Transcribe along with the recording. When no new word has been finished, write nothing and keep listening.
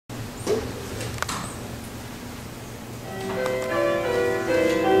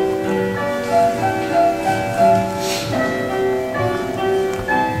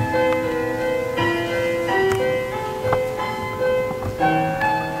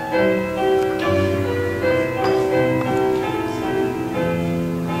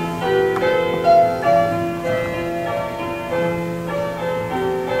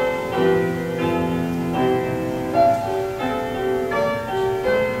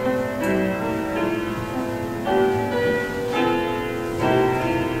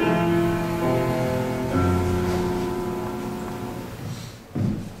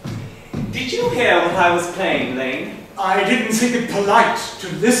I was playing, Lane. I didn't think it polite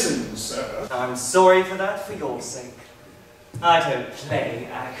to listen, sir. I'm sorry for that, for your sake. I don't play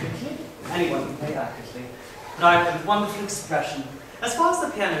accurately. Anyone can play accurately. But I have wonderful expression. As far as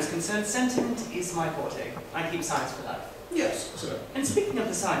the piano is concerned, sentiment is my forte. I keep science for life. Yes, sir. And speaking of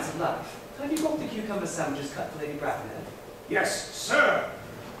the science of life, have you got the cucumber sandwiches cut for Lady Bracknell? Yes, sir.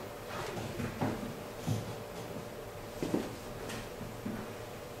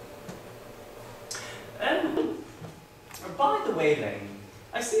 By the way, Lane,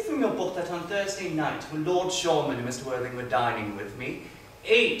 I see from your book that on Thursday night, when Lord Shorman and Mr. Worthing were dining with me,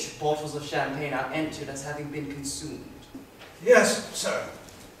 8 bottles of champagne are entered as having been consumed. Yes, sir.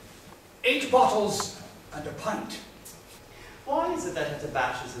 8 bottles and a pint. Why is it that at a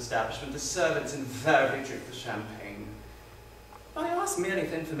bachelor's establishment the servants invariably drink the champagne? I ask merely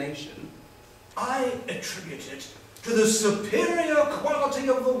for information. I attribute it to the superior quality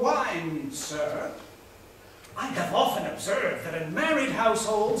of the wine, sir. I have often observed that in married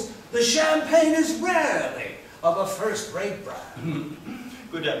households, the champagne is rarely of a first-rate brand.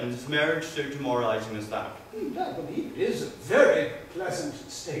 Good heavens, is marriage so demoralizing as that? I believe it is a very pleasant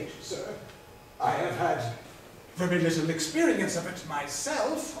state, sir. I have had very little experience of it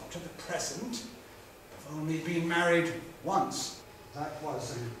myself up to the present. I've only been married once. That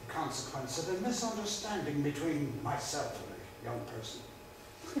was in consequence of a misunderstanding between myself and a young person.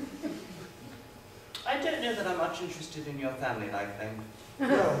 I don't know that I'm much interested in your family life, Lane.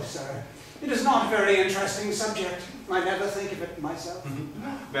 No, sir. It is not a very interesting subject. I never think of it myself.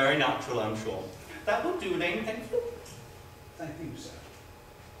 Very natural, I'm sure. That will do, Lane. Thank you. Thank you, sir.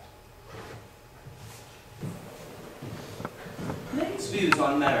 Lane's views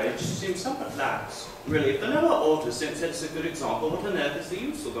on marriage seem somewhat lax. Really, if the lower orders don't set us a good example, what on earth is the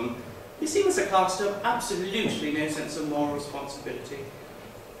use of them? They seem as a cast of absolutely no sense of moral responsibility.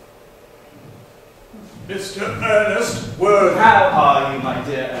 Mr. Ernest Worthing. How are you, my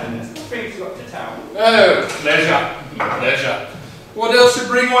dear Ernest? What brings you up to town? Oh, pleasure. Pleasure. What else should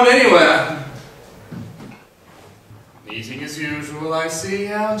bring one anywhere? Meeting as usual, I see,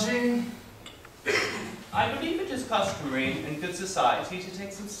 Algy. I believe it is customary in good society to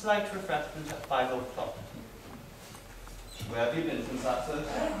take some slight refreshment at 5 o'clock. Where have you been since that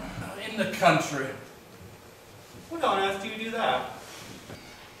Thursday? In the country. What on earth do you do there?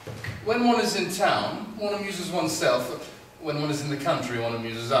 When one is in town, one amuses oneself. When one is in the country, one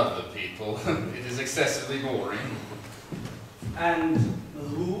amuses other people. It is excessively boring. And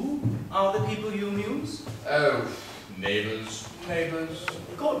who are the people you amuse? Oh, neighbours. Neighbours.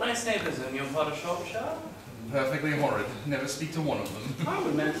 You've got nice neighbours in your part of Shropshire. Perfectly horrid. Never speak to one of them. I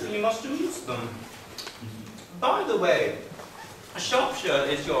would imagine you must amuse them. By the way, Shropshire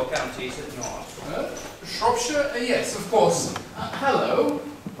is your county, is it not? Shropshire? Yes, of course. Hello.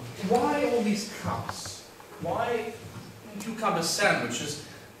 Why all these cups? Why cucumber sandwiches?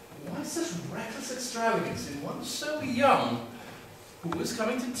 Why such reckless extravagance in one so young? Who is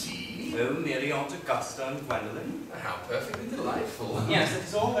coming to tea? Oh, merely Aunt Augusta and Gwendolen. How perfectly delightful. Yes, it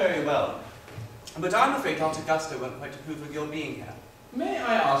is all very well. But I'm afraid Aunt Augusta won't quite approve of your being here. May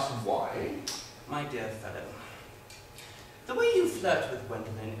I ask why? My dear fellow, the way you flirt with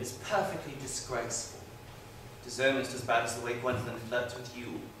Gwendolen is perfectly disgraceful. It is almost as bad as the way Gwendolen flirts with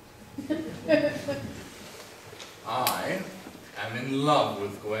you. I am in love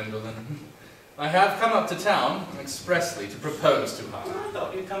with Gwendolen. I have come up to town expressly to propose to her. I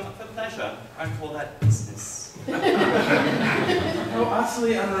thought you'd come up for pleasure. I'd call that business. How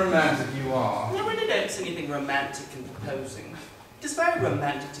utterly unromantic you are. I really don't see anything romantic in proposing. It is very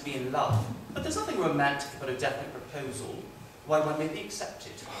romantic to be in love, but there's nothing romantic about a definite proposal. Why one may be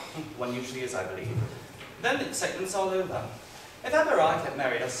accepted. One usually is, I believe. Then the excitement's all over. If ever I get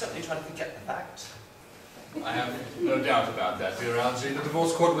married, I'll certainly try to forget the fact. I have no doubt about that, dear Algy. The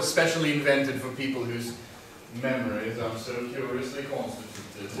divorce court was specially invented for people whose memories are so curiously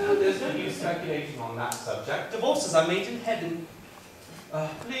constituted. No, there's no use speculating on that subject. Divorces are made in heaven.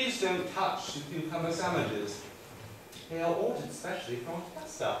 Please don't touch the cucumber sandwiches. They are ordered specially from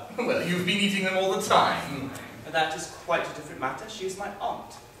Augusta. Well, you've been eating them all the time. But that is quite a different matter. She is my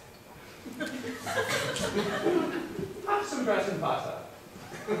aunt. Have some bread and butter.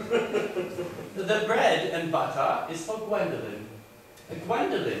 The bread and butter is for Gwendolen.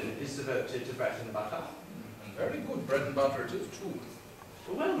 Gwendolen is devoted to bread and butter. And very good bread and butter it is, too.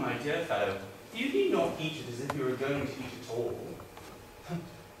 Well, my dear fellow, you need not eat it as if you were going to eat it all.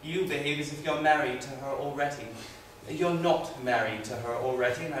 You behave as if you're married to her already. You're not married to her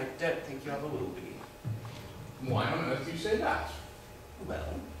already, and I don't think you ever will be. Why on earth do you say that?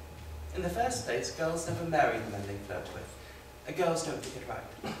 Well, in the first place, girls never marry the men they flirt with. Girls don't think it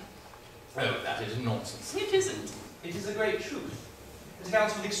right. Oh, that is nonsense. It isn't. It is a great truth. It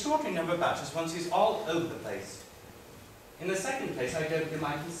accounts for the extraordinary number of batches one sees all over the place. In the second place, I don't give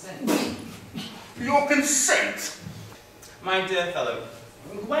my consent. Your consent? My dear fellow,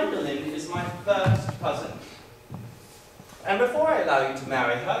 Gwendolyn is my first cousin. And before I allow you to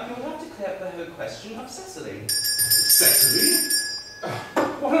marry her, you will have to clear up the whole question of Cecily. Cecily?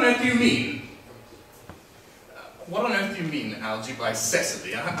 What on earth do you mean? What on earth do you mean, Algy, by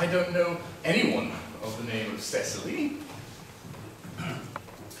Cecily? I don't know anyone of the name of Cecily.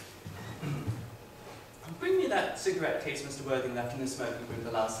 Bring me that cigarette case Mr. Worthing left in the smoking room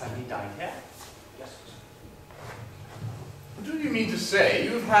the last time he dined here. Yes. What do you mean to say?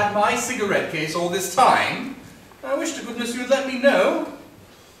 You've had my cigarette case all this time? I wish to goodness you'd let me know.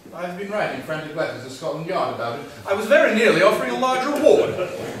 I've been writing frantic letters to Scotland Yard about it. I was very nearly offering a large reward.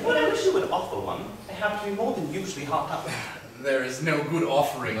 Well, I wish you would offer one. I have to be more than usually hard up. There is no good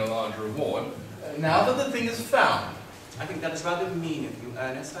offering a large reward, now that the thing is found. I think that is rather mean of you,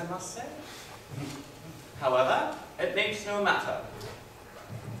 Ernest, I must say. However, it makes no matter.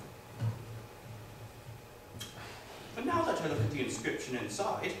 But now that I look at the inscription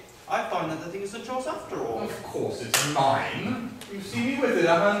inside, I find that the thing isn't yours after all. Of course it's mine. You've seen me with it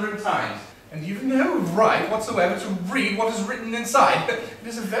 100 times. And you've no right whatsoever to read what is written inside. It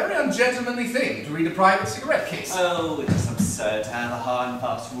is a very ungentlemanly thing to read a private cigarette case. Oh, it is absurd to have a hard and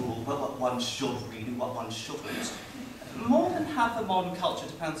fast rule about what one should read and what one shouldn't. More than half of modern culture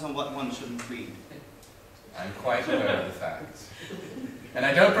depends on what one shouldn't read. I'm quite aware of the facts. And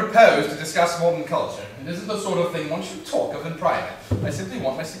I don't propose to discuss modern culture. It isn't the sort of thing one should talk of in private. I simply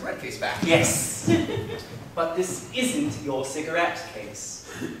want my cigarette case back. Yes, but this isn't your cigarette case.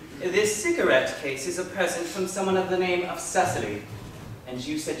 This cigarette case is a present from someone of the name of Cecily. And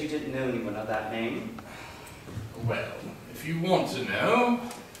you said you didn't know anyone of that name. Well, if you want to know,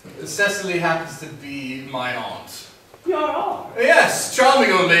 Cecily happens to be my aunt. Your aunt? Yes,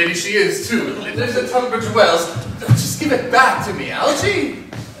 charming old lady she is too. Lives at Tunbridge Wells. Just give it back to me, Algy.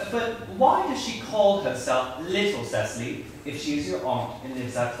 But why does she call herself Little Cecily if she is your aunt and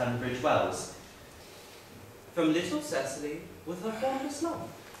lives at Tunbridge Wells? From Little Cecily with her fondest love.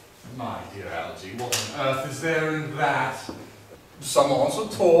 My dear Algy, what on earth is there in that? Some aunts are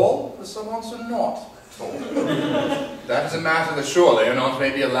tall, some aunts are not tall. That is a matter that surely an aunt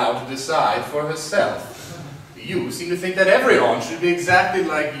may be allowed to decide for herself. You seem to think that every aunt should be exactly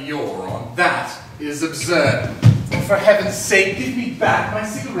like your aunt. That is absurd. Oh, for heaven's sake, give me back my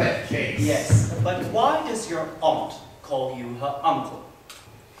cigarette case. Yes, but why does your aunt call you her uncle?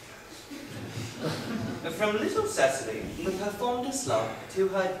 From Little Cecily, with her fondest love, to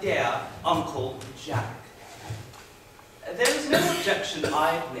her dear Uncle Jack. There is no objection,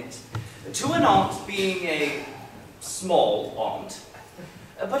 I admit, to an aunt being a small aunt.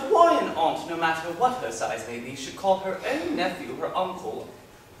 But why an aunt, no matter what her size may be, should call her own nephew her uncle,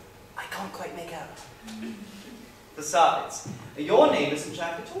 I can't quite make out. Besides, your name isn't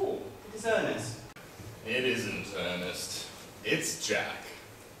Jack at all. It is Ernest. It isn't Ernest. It's Jack.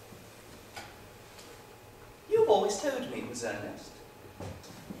 You've always told me it was Ernest.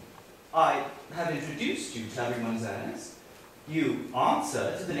 I have introduced you to everyone as Ernest. You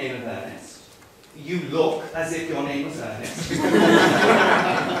answer to the name of Ernest. You look as if your name was Ernest. You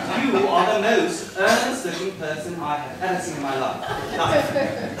are the most earnest-looking person I have ever seen in my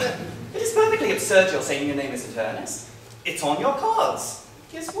life. It is perfectly absurd you're saying your name isn't Ernest. It's on your cards.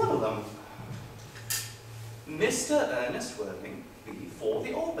 Here's one of them. Mr. Ernest Worthing, B. for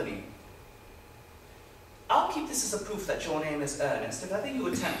the Albany. I'll keep this as a proof that your name is Ernest if ever you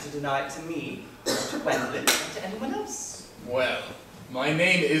attempt to deny it to me, to Gwendolyn, or to anyone else. Well, my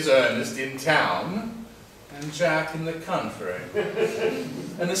name is Ernest in town, and Jack in the country.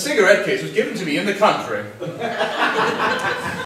 And the cigarette case was given to me in the country.